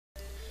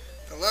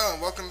Hello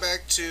and welcome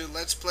back to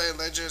Let's Play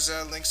Legend of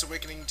Zelda Link's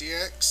Awakening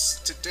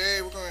DX.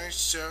 Today we're going to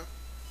show...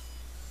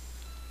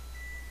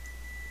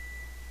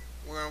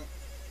 We're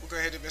going to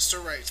head to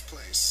Mr. Wright's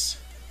place.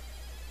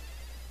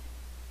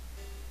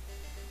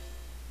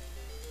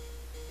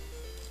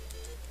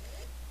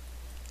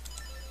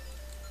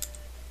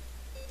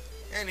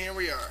 And here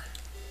we are.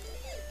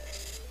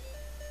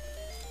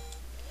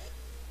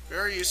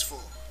 Very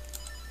useful.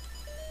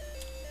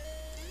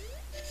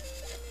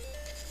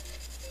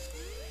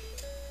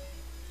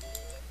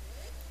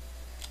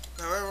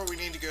 However, we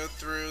need to go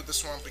through the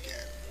swamp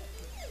again.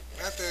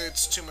 Not that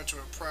it's too much of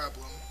a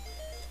problem.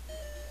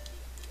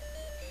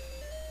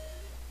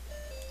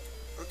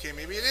 Okay,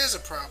 maybe it is a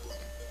problem.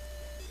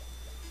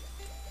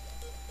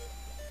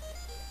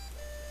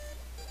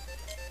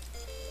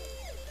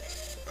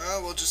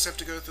 Well, we'll just have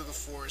to go through the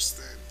forest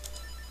then.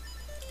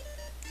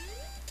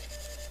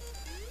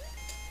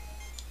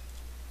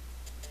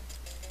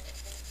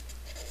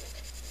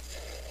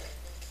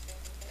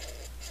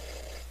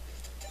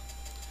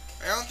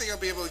 I don't think I'll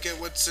be able to get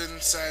what's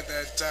inside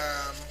that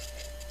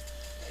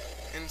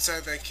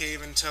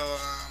cave until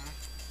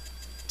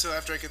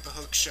after I get the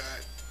hook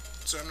shot.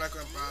 So I'm not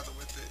going to bother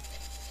with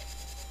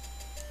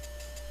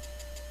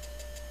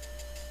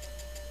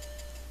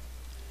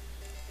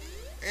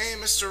it. Hey,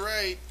 Mr.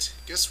 Wright,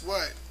 guess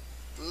what?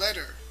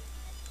 Letter.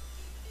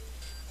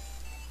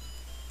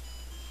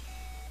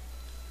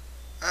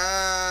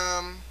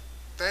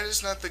 That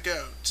is not the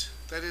goat.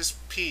 That is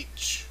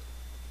Peach.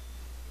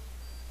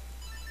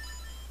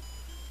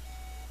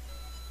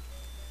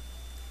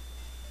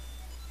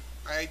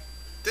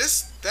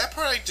 That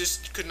part I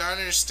just could not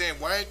understand.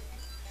 Why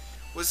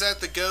was that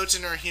the goat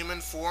in her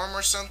human form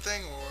or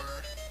something?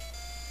 Or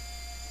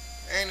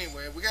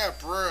anyway, we got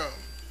a broom.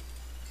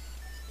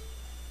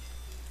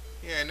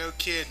 Yeah, no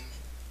kidding.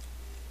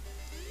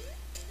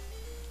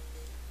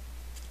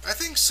 I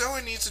think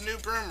Soa needs a new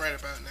broom right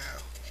about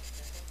now.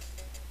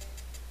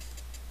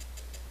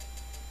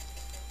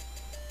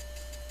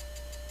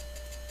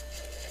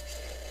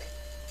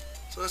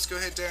 So let's go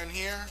head down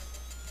here.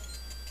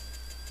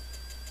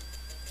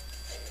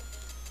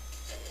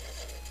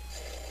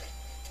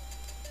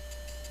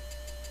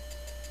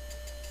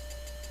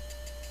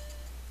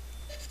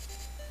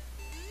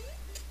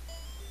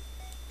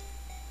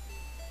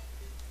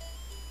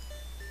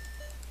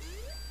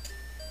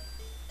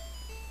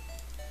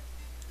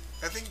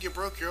 I think you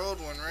broke your old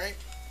one, right?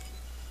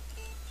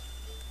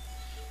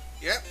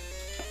 Yep.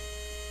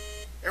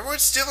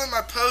 Everyone's stealing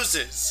my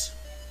poses.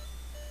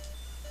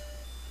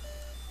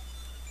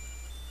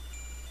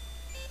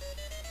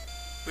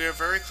 We are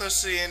very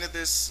close to the end of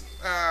this,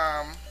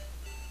 to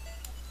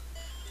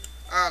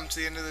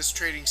the end of this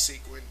trading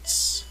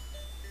sequence.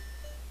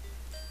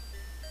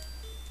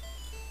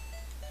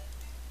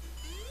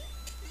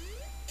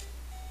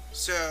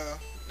 So,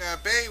 now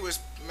Bay was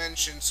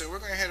mentioned, so we're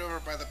going to head over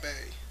by the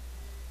bay.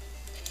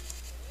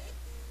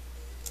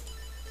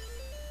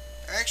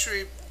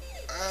 Actually,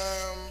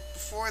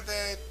 before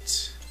that,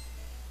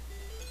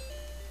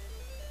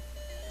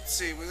 let's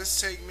see, will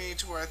this take me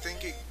to where I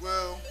think it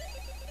will?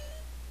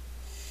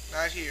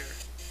 Not here.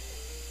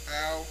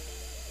 Ow.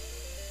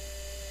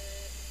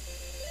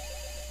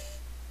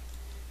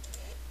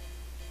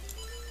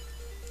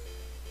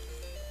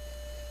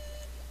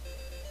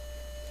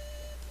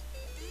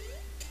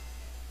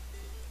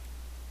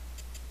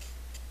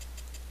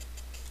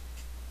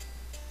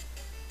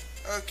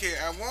 Okay,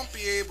 I won't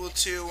be able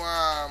to,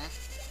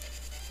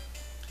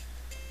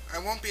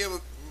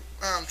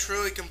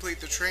 truly complete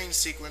the train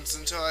sequence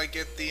until I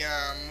get the,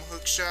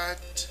 hook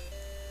shot,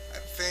 I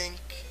think.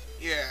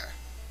 Yeah.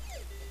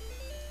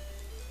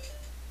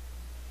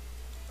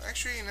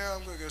 Actually, you know,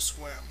 I'm gonna go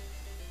swim.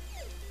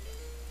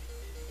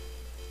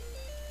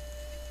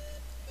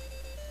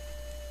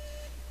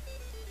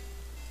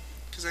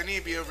 Because I need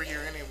to be over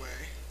here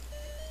anyway.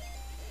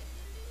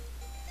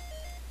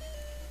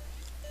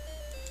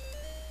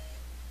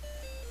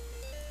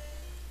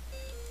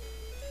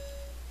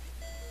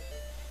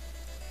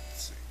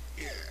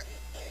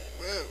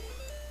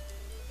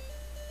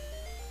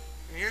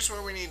 And here's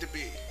where we need to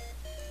be.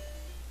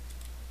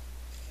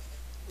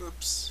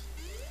 Oops.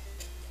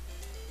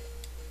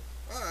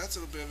 Oh, that's a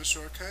little bit of a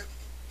shortcut.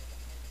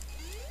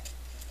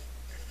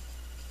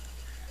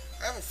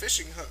 I have a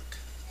fishing hook.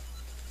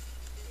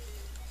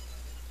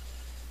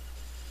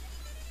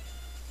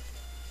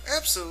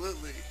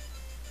 Absolutely.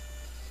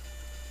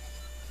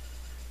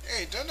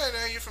 Hey, don't I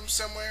know you from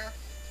somewhere?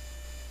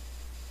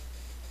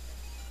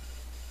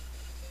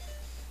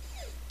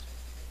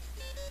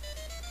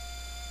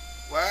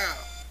 Wow.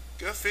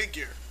 Go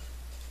figure.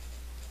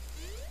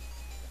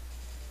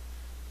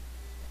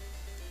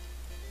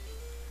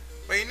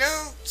 But you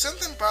know,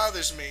 something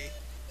bothers me.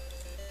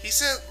 He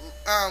said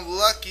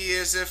lucky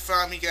as if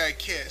he got a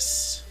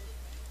kiss.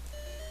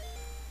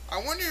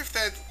 I wonder if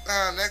that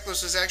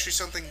necklace is actually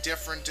something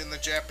different in the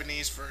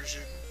Japanese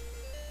version.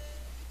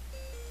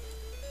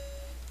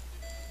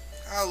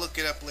 I'll look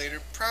it up later.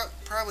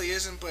 Probably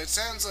isn't, but it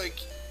sounds like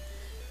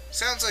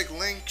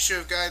Link should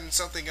have gotten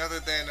something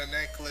other than a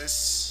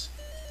necklace.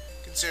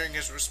 considering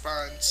his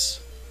response.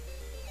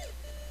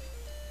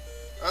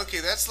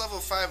 Okay, that's level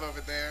 5 over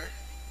there.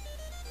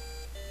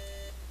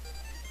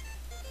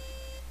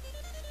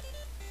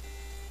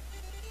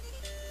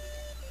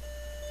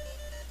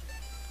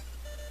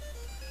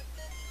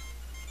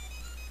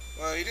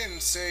 Well, he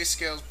didn't say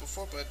scales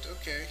before, but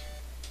okay.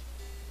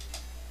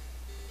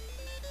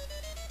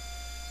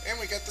 And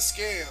we got the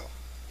scale.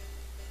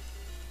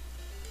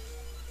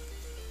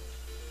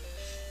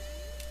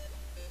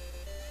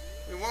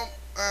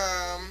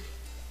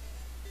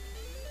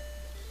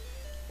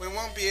 We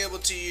won't be able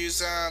to use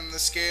the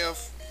scale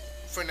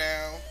for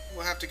now.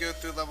 We'll have to go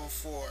through level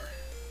 4.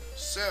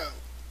 So,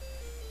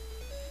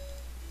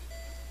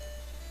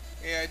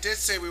 yeah, I did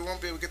say we won't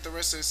be able to get the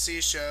rest of the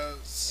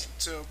seashells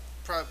until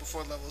probably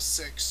before level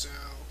 6, so.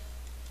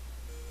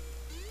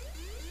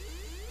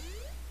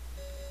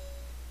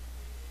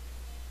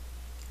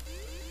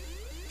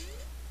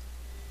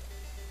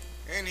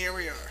 And here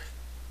we are.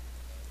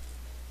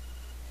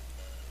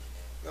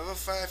 Level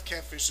 5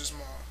 Catfish's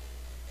maw.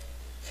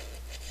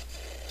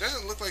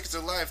 Doesn't look like it's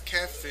a live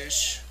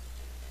catfish.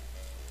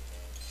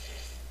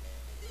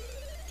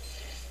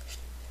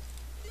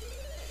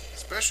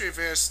 Especially if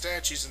it has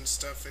statues and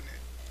stuff in it.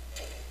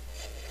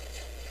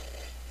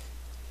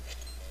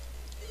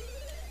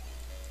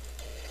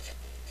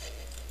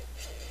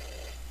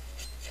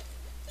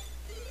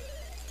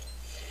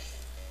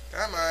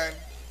 Come on.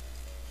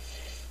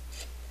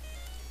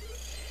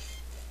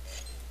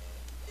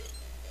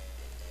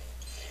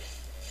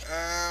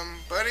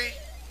 Buddy,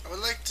 I would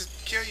like to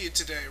kill you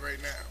today,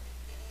 right now.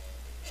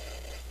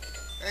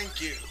 Thank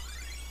you.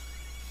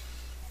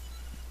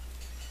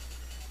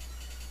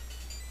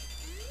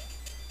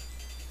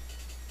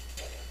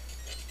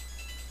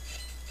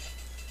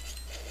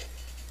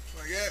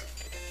 I got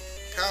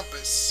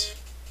compass.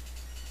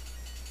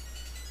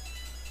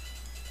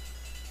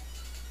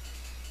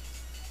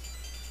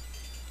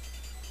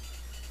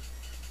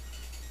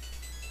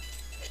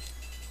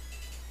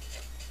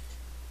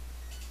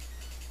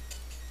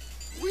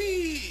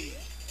 Whee!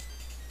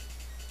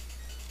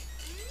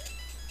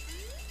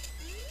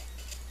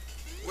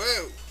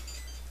 Whoa!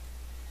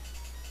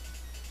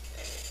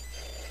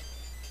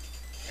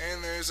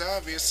 And there's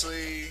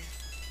obviously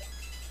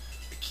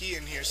a key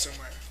in here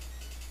somewhere.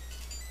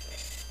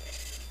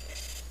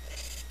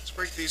 Let's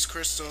break these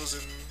crystals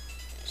and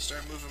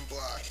start moving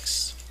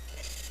blocks.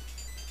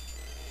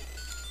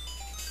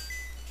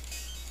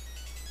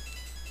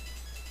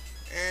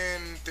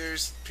 And there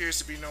appears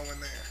to be no one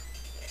there.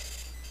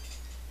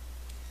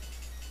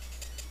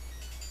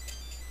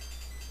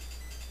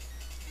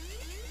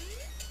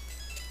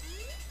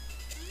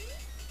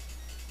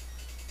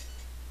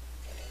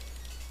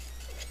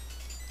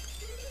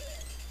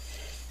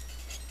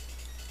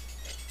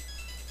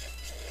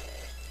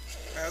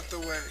 Out the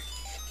way.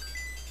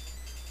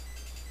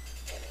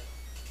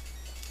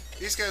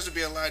 These guys would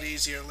be a lot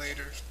easier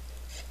later.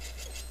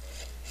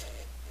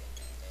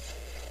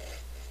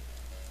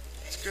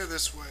 Let's go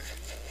this way.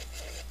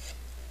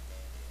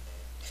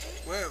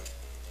 Whoa.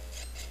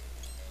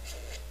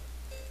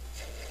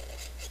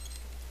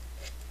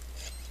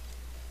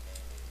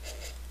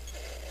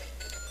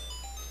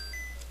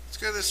 Let's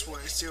go this way,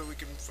 see what we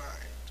can find.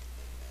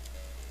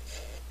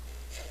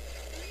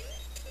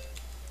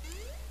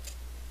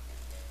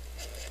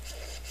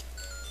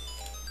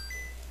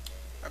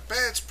 I bet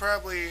it's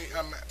probably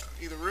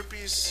either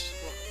rupees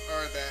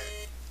or that.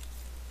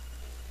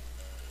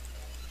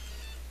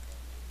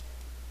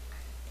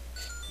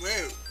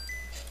 Whoa.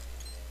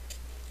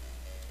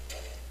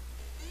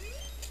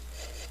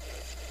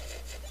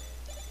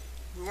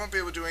 We won't be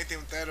able to do anything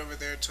with that over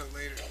there until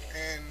later,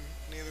 and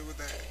neither with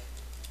that.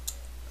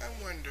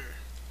 I wonder.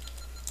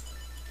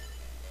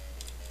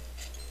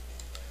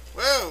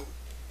 Whoa!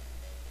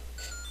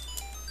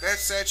 That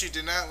statue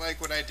did not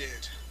like what I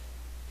did.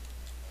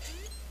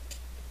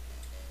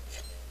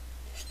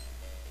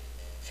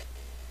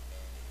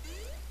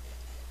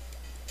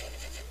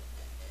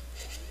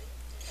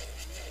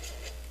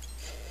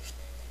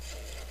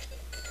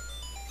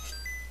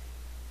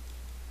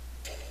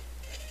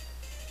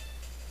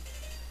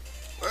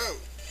 Whoa.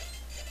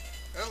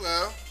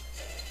 Hello.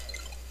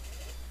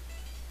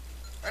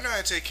 I know how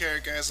to take care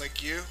of guys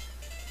like you.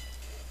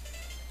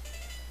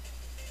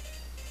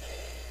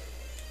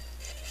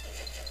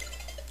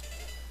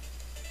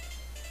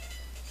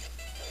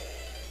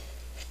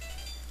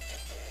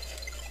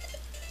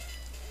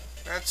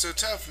 Not so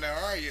tough now,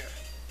 are you?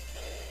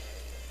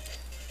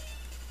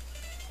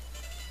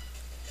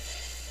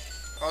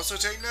 Also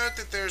take note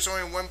that there's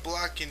only one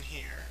block in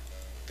here.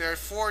 There are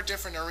 4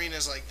 different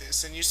arenas like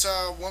this, and you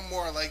saw one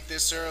more like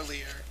this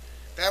earlier.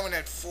 That one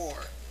had 4.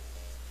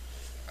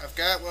 I've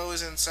got what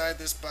was inside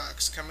this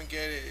box. Come and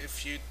get it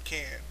if you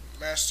can.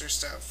 Master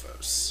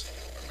Stoutfos.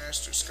 Or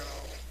Master Skull.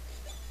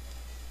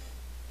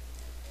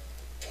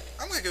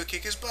 I'm gonna go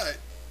kick his butt.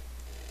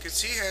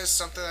 Because he has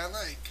something I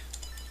like.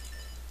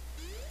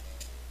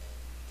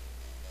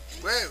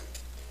 Whoa!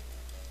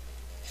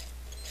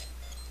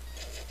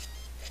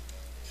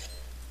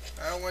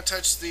 I don't want to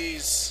touch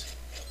these.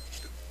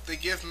 They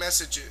give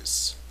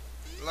messages.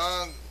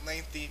 long,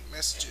 lengthy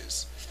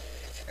messages.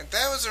 And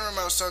that was the room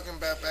I was talking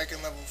about back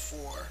in level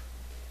 4.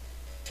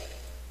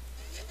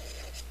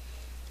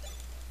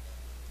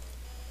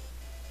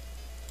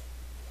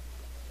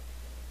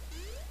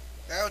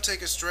 That would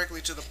take us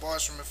directly to the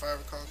boss room if I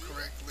recall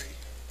correctly.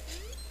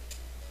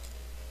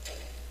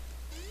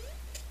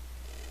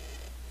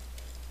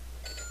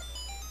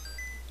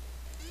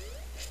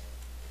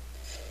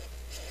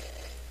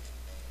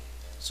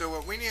 So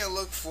what we need to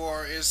look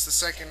for is the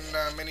second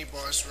mini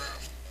boss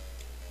room.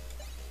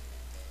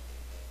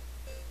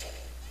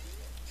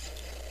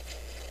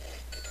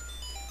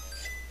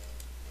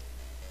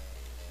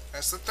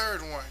 That's the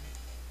third one.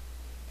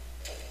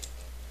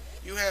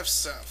 You have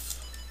stuff.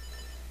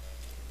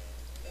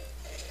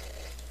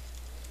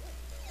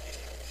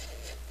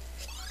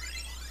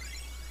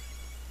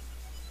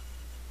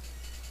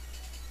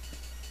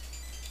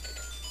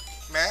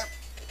 Map?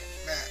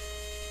 Map.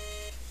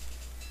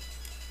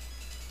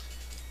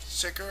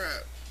 Check her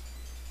out.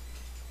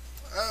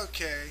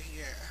 Okay,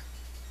 yeah.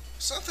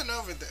 Something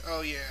over there.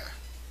 Oh, yeah.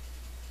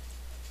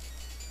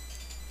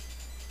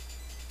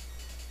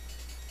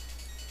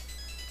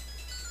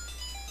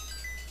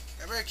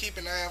 I better keep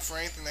an eye out for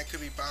anything that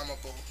could be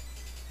bombable.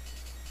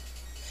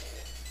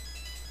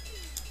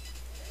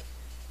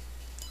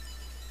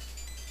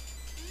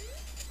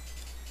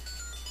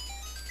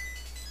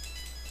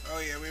 Oh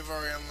yeah, we've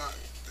already unlocked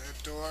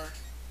that door.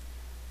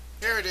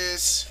 Here it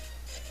is.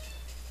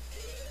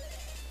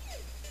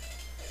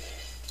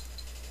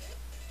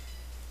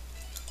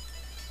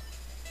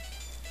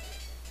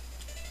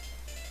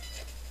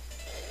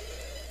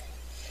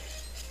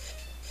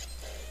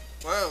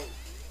 Whoa.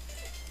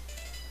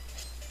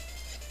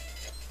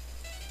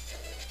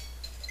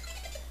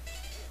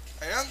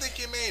 I don't think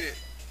you made it.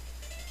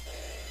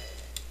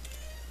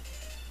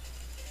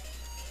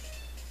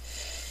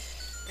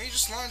 He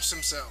just launched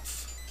himself.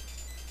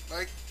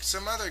 Like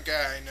some other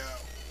guy I know.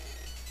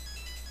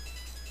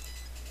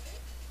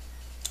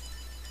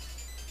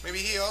 Maybe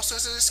he also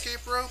has an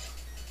escape rope?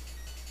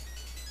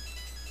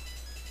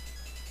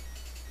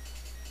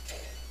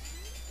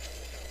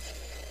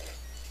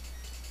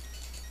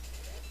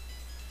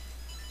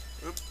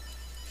 Oop.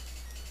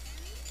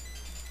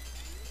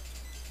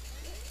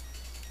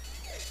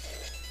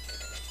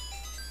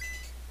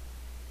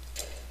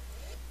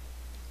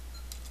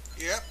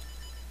 Yep.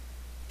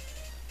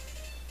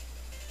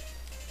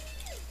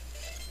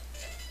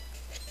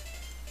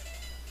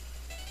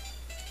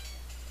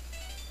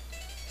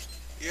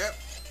 Yep.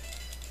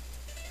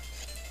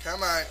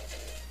 Come on.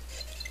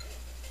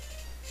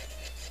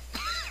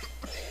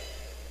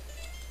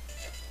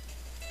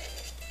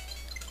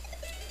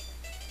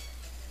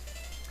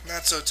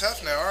 Not so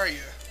tough now, are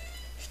you?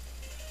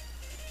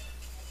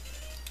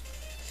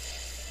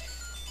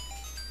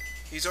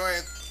 He's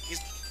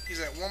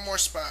at one more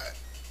spot.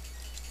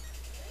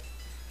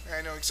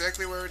 I know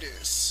exactly where it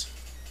is.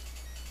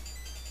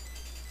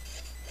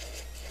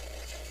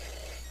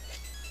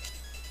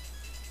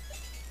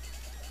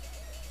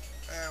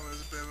 That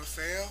was a bit of a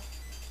fail.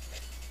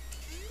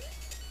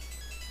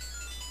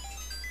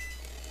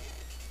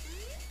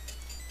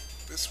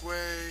 This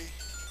way.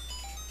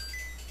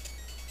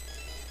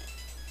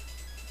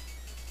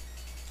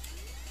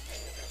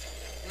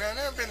 No, I've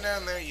never been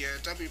down there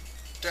yet. I'll be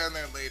down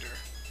there later.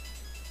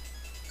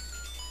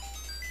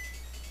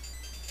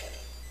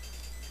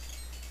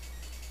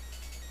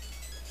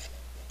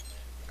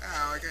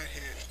 Ow, I got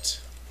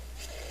hit.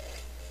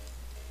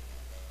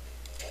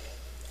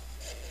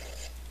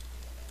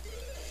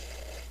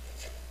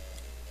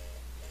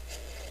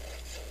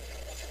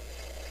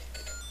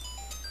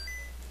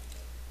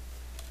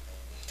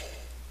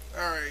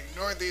 Alright,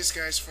 ignore these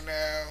guys for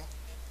now.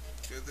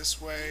 Go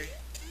this way.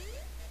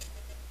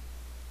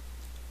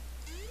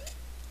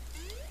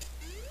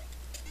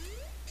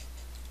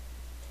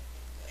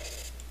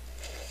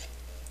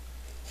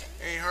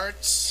 Any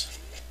hearts?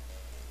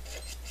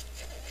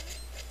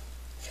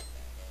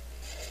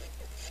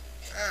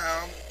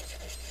 Ow.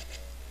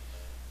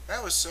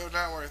 That was so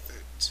not worth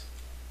it.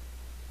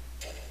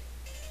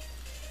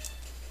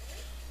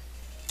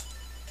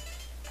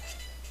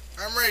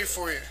 I'm ready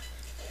for you.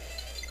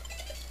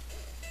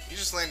 You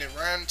just landed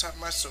right on top of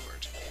my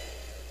sword.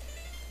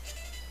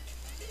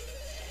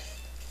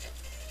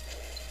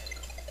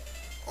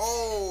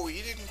 Oh,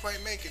 you didn't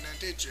quite make it now,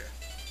 did you?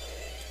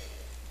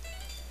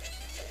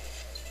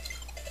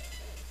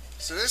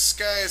 So this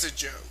guy is a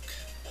joke.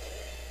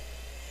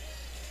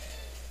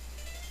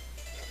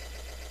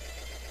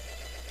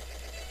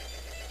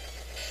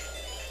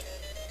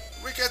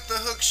 We got the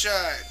hook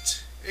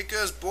shot. It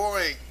goes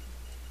boring.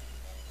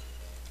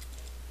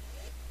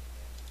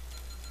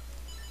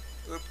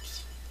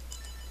 Oops.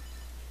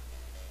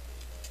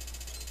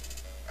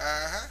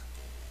 Uh-huh.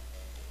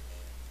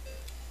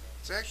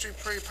 It's actually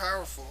pretty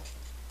powerful.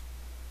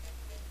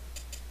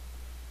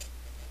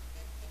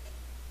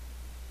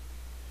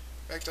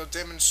 In fact, I'll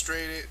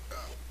demonstrate it.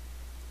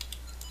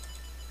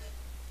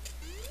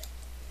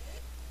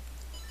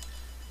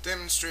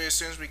 Demonstrate as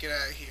soon as we get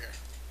out of here.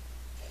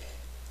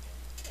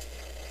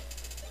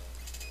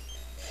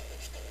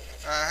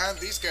 Uh-huh.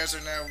 these guys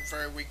are now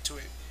very weak to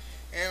it.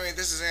 Anyway,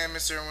 this is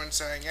Mr. Irwin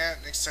signing out.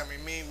 Next time we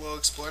meet, we'll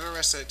explore the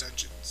rest of the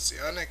dungeon. See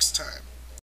y'all next time.